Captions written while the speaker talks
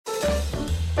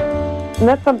And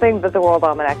that's something that the World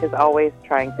Almanac is always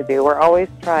trying to do. We're always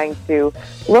trying to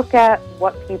look at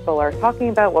what people are talking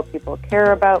about, what people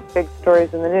care about, big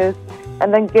stories in the news,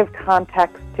 and then give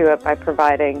context to it by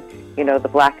providing, the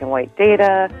black and white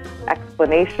data,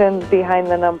 explanations behind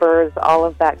the numbers, all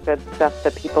of that good stuff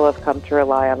that people have come to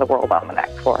rely on the World Almanac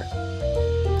for.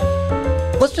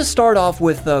 Let's just start off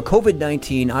with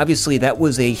COVID-19. Obviously, that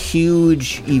was a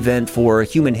huge event for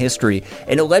human history,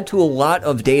 and it led to a lot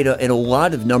of data and a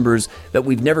lot of numbers that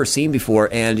we've never seen before.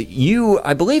 And you,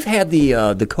 I believe, had the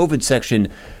COVID section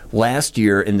last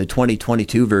year in the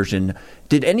 2022 version.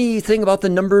 Did anything about the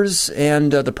numbers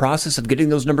and the process of getting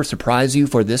those numbers surprise you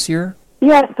for this year?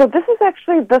 Yeah, so this is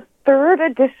actually the third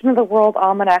edition of the World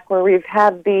Almanac where we've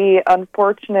had the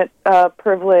unfortunate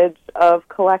privilege of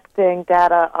collecting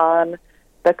data on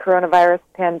the coronavirus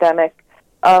pandemic.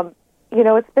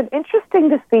 It's been interesting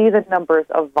to see the numbers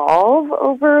evolve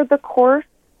over the course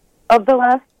of the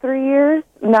last 3 years,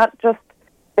 not just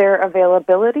their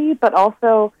availability, but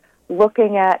also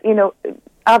looking at,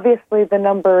 obviously the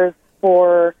numbers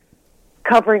for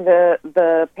covering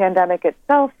the pandemic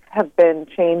itself have been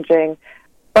changing,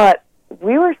 but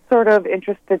we were sort of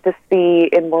interested to see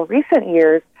in more recent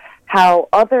years how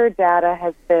other data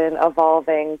has been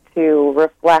evolving to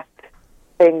reflect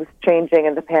things changing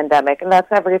in the pandemic. And that's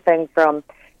everything from,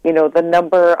 the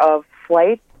number of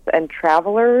flights and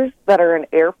travelers that are in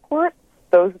airports.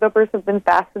 Those numbers have been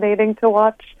fascinating to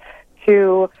watch,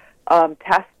 to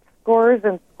test scores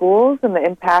in schools and the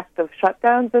impact of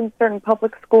shutdowns in certain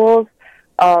public schools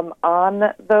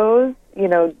on those,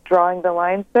 drawing the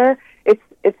lines there.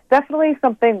 It's definitely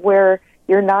something where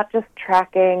you're not just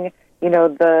tracking,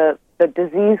 the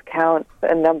disease counts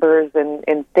and numbers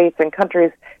in states and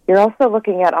countries. You're also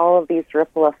looking at all of these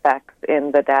ripple effects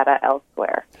in the data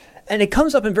elsewhere. And it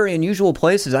comes up in very unusual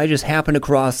places. I just happened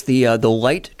across the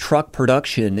light truck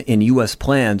production in U.S.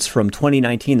 plants from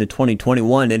 2019 to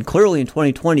 2021. And clearly in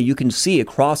 2020, you can see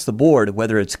across the board,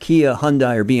 whether it's Kia,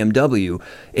 Hyundai, or BMW,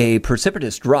 a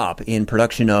precipitous drop in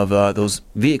production of those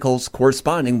vehicles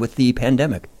corresponding with the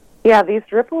pandemic. Yeah, these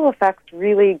ripple effects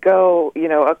really go,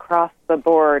 across the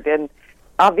board. And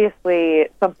obviously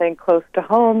something close to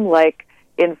home like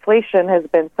inflation has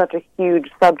been such a huge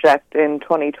subject in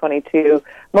 2022,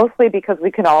 mostly because we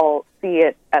can all see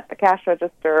it at the cash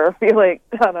register or feel it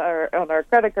on our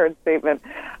credit card statement.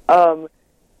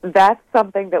 That's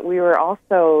something that we were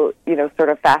also, sort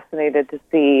of fascinated to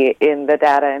see in the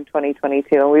data in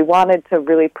 2022. And we wanted to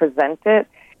really present it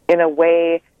in a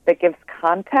way that gives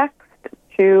context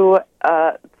to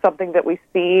something that we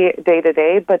see day to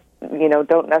day, but,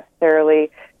 don't necessarily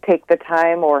take the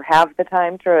time or have the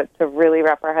time to really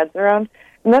wrap our heads around.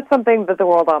 And that's something that the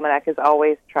World Almanac is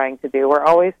always trying to do. We're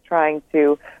always trying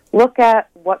to look at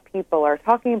what people are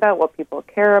talking about, what people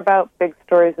care about, big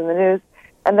stories in the news,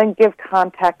 and then give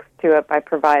context to it by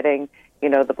providing,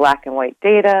 the black and white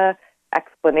data,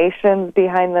 explanations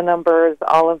behind the numbers,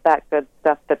 all of that good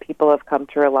stuff that people have come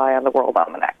to rely on the World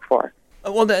Almanac for.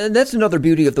 Well, that's another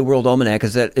beauty of the World Almanac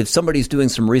is that if somebody's doing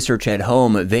some research at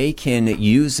home, they can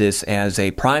use this as a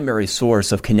primary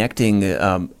source of connecting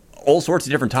all sorts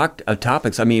of different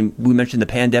topics. I mean, we mentioned the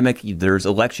pandemic. There's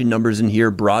election numbers in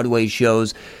here, Broadway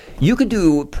shows. You could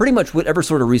do pretty much whatever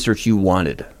sort of research you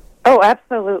wanted. Oh,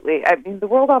 absolutely. I mean, the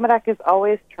World Almanac is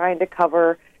always trying to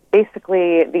cover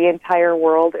basically the entire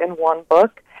world in one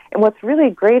book. And what's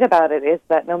really great about it is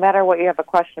that no matter what you have a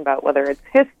question about, whether it's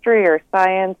history or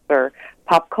science or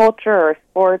pop culture or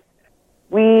sports,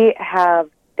 we have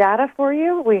data for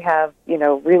you. We have,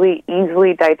 really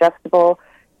easily digestible,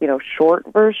 short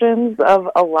versions of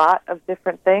a lot of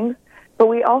different things. But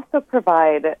we also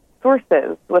provide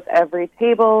sources with every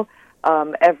table,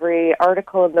 every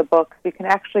article in the book. So you can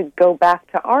actually go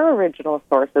back to our original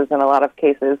sources in a lot of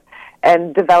cases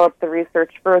and develop the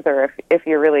research further if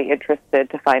you're really interested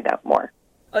to find out more.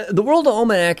 The World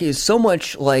Almanac is so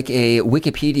much like a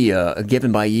Wikipedia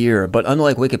given by year, but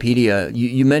unlike Wikipedia,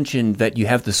 you mentioned that you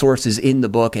have the sources in the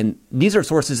book, and these are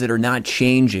sources that are not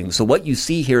changing. So what you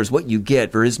see here is what you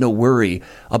get. There is no worry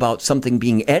about something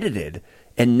being edited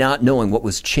and not knowing what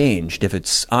was changed if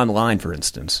it's online, for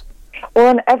instance. Well,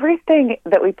 and everything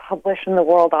that we publish in the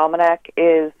World Almanac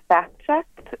is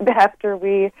fact-checked after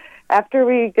we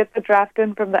get the draft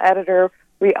in from the editor.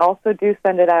 We also do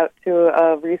send it out to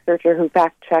a researcher who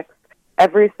fact-checks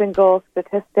every single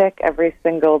statistic, every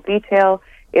single detail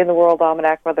in the World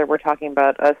Almanac, whether we're talking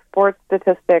about a sports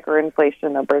statistic or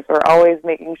inflation numbers. We're always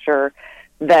making sure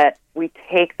that we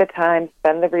take the time,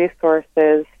 spend the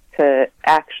resources to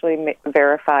actually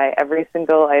verify every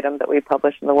single item that we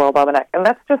publish in the World Almanac. And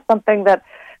that's just something that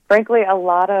frankly, a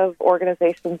lot of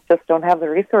organizations just don't have the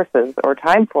resources or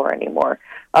time for anymore.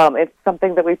 It's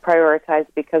something that we prioritize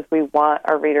because we want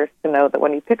our readers to know that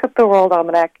when you pick up the World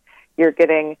Almanac, you're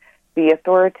getting the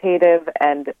authoritative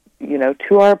and,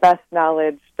 to our best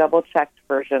knowledge, double-checked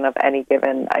version of any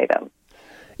given item.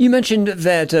 You mentioned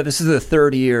that this is the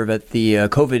third year that the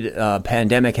COVID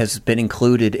pandemic has been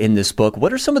included in this book.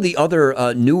 What are some of the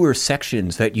other newer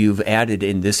sections that you've added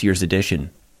in this year's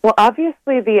edition? Well,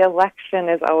 obviously, the election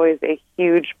is always a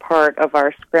huge part of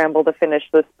our scramble to finish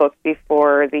this book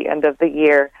before the end of the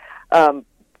year. The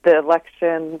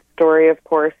election story, of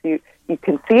course, you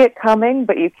can see it coming,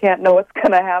 but you can't know what's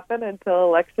going to happen until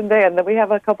Election Day. And then we have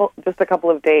just a couple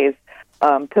of days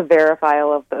to verify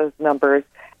all of those numbers.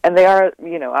 And they are,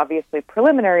 obviously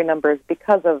preliminary numbers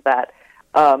because of that.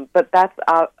 But that's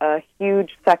a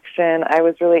huge section. I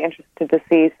was really interested to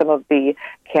see some of the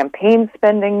campaign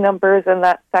spending numbers in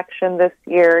that section this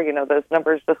year. Those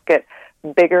numbers just get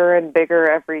bigger and bigger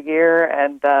every year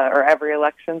and or every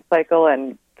election cycle,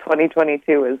 and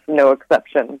 2022 is no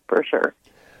exception for sure.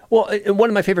 Well, one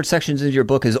of my favorite sections in your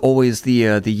book is always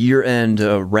the year-end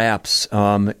wraps,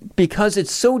 because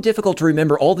it's so difficult to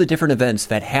remember all the different events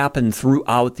that happen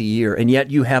throughout the year, and yet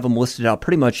you have them listed out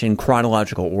pretty much in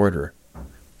chronological order.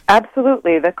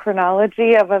 Absolutely. The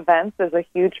chronology of events is a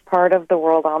huge part of the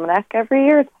World Almanac every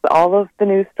year. It's all of the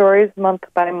news stories month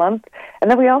by month.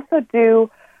 And then we also do,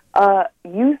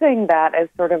 using that as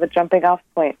sort of a jumping-off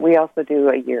point, we also do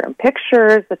a year in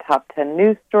pictures, the top 10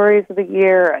 news stories of the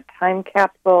year, a time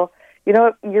capsule.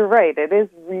 You're right. It is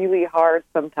really hard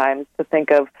sometimes to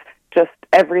think of just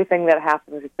everything that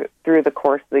happens through the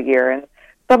course of the year. And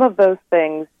some of those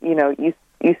things,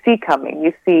 you see coming.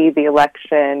 You see the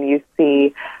election. You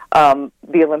see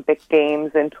the Olympic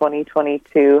Games in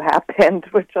 2022 happened,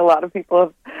 which a lot of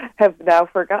people have now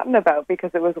forgotten about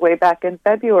because it was way back in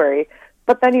February.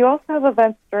 But then you also have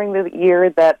events during the year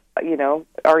that,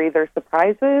 are either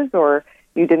surprises or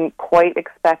you didn't quite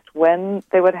expect when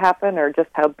they would happen or just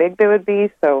how big they would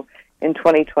be. So in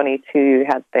 2022, you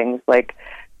had things like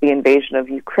the invasion of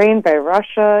Ukraine by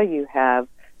Russia. You have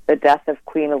the death of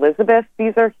Queen Elizabeth.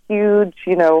 These are huge,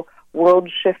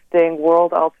 world-shifting,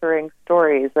 world-altering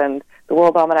stories, and the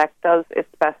World Almanac does its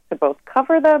best to both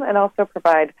cover them and also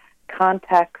provide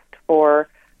context for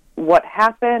what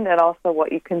happened and also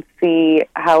what you can see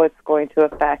how it's going to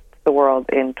affect the world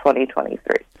in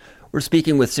 2023. We're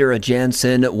speaking with Sarah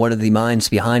Jansen, one of the minds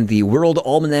behind the World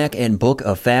Almanac and Book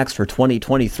of Facts for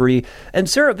 2023. And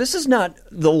Sarah, this is not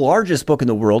the largest book in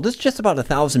the world. It's just about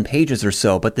 1,000 pages or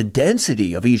so, but the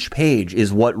density of each page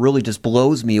is what really just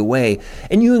blows me away.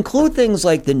 And you include things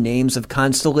like the names of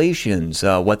constellations,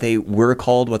 what they were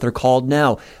called, what they're called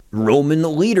now,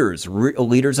 Roman leaders,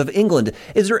 leaders of England.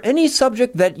 Is there any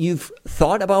subject that you've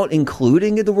thought about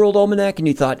including in the World Almanac and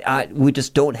you thought, we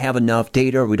just don't have enough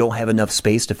data or we don't have enough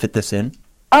space to fit this in?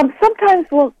 Sometimes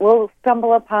we'll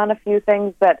stumble upon a few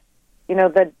things that,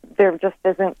 that there just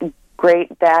isn't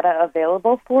great data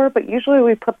available for, but usually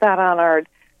we put that on our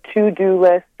to-do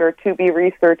list or to-be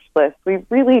researched list. We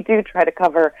really do try to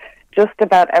cover just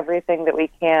about everything that we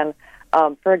can.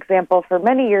 For example, for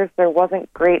many years, there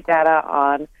wasn't great data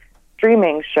on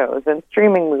streaming shows and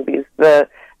streaming movies. The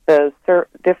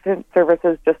different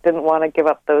services just didn't want to give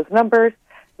up those numbers.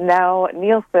 Now,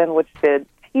 Nielsen, which did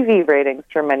TV ratings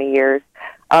for many years,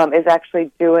 is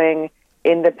actually doing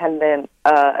independent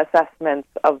assessments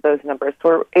of those numbers. So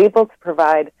we're able to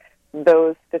provide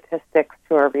those statistics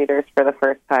to our readers for the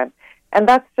first time. And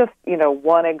that's just,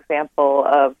 one example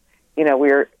of,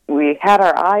 we had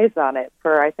our eyes on it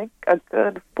for, I think, a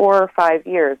good 4 or 5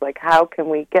 years. Like, how can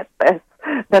we get this?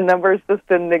 The numbers just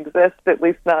didn't exist, at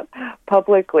least not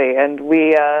publicly. And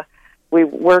we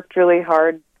worked really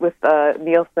hard with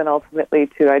Nielsen ultimately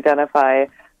to identify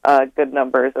good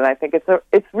numbers, and I think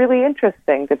it's really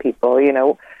interesting to people.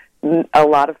 A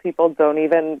lot of people don't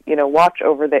even watch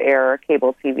over-the-air or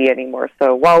cable TV anymore.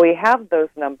 So while we have those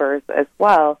numbers as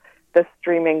well, the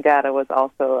streaming data was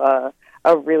also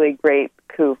a really great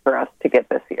coup for us to get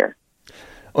this year.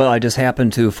 Well, I just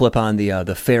happened to flip on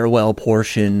the farewell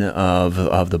portion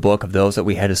of the book of those that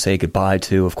we had to say goodbye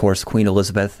to. Of course, Queen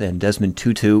Elizabeth and Desmond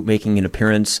Tutu making an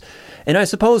appearance. And I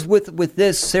suppose with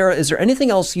this, Sarah, is there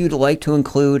anything else you'd like to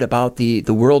include about the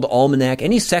World Almanac?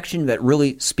 Any section that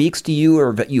really speaks to you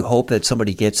or that you hope that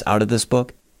somebody gets out of this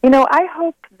book? I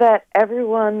hope that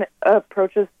everyone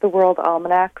approaches the World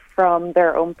Almanac from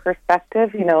their own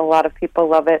perspective. A lot of people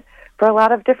love it for a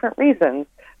lot of different reasons.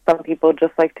 Some people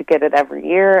just like to get it every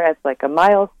year as like a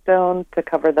milestone to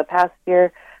cover the past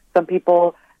year. Some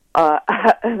people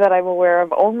that I'm aware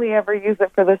of only ever use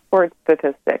it for the sports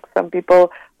statistics. Some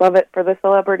people love it for the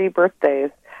celebrity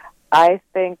birthdays. I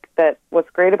think that what's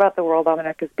great about the World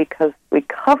Almanac is because we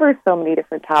cover so many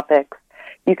different topics,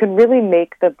 you can really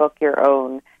make the book your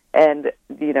own and,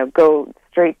 go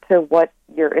straight to what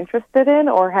you're interested in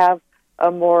or have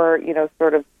a more,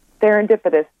 sort of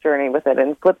serendipitous journey with it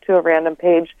and flip to a random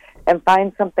page and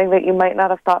find something that you might not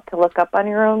have thought to look up on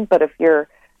your own. But if you're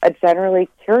a generally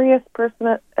curious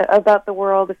person about the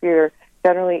world, if you're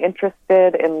generally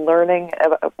interested in learning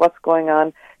about what's going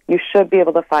on, you should be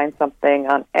able to find something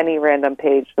on any random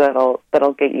page that'll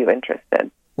get you interested.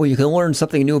 Well, you can learn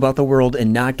something new about the world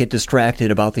and not get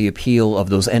distracted about the appeal of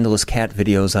those endless cat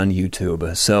videos on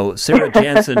YouTube. So, Sarah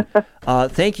Jansen,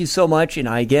 thank you so much. And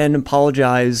I, again,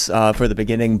 apologize for the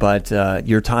beginning, but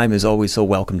your time is always so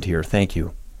welcomed here. Thank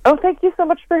you. Oh, thank you so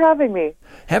much for having me.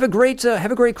 Have a great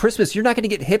Christmas. You're not going to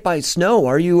get hit by snow.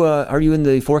 Are you in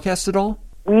the forecast at all?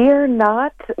 We are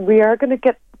not. We are going to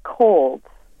get cold,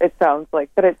 it sounds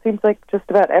like, but it seems like just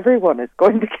about everyone is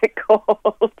going to get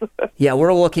cold. Yeah,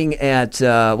 we're looking at,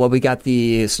 we got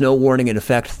the snow warning in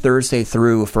effect Thursday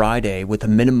through Friday with a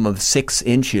minimum of 6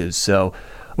 inches. So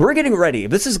we're getting ready.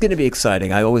 This is going to be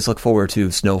exciting. I always look forward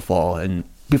to snowfall. And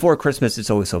before Christmas,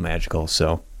 it's always so magical.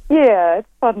 So yeah, it's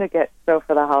fun to get snow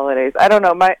for the holidays. I don't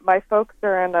know. My folks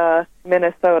are in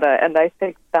Minnesota, and I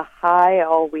think the high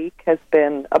all week has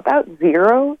been about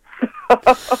 0.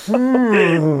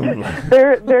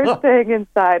 They're staying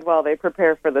inside while they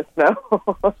prepare for the snow.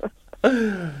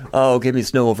 Oh, give me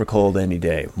snow over cold any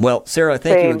day. Well, Sarah,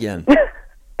 thank you again.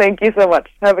 Thank you so much.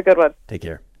 Have a good one. Take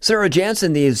care. Sarah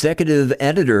Jansen, the executive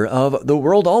editor of the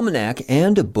World Almanac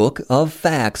and Book of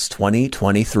Facts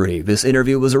 2023. This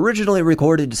interview was originally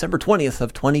recorded December 20th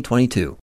of 2022.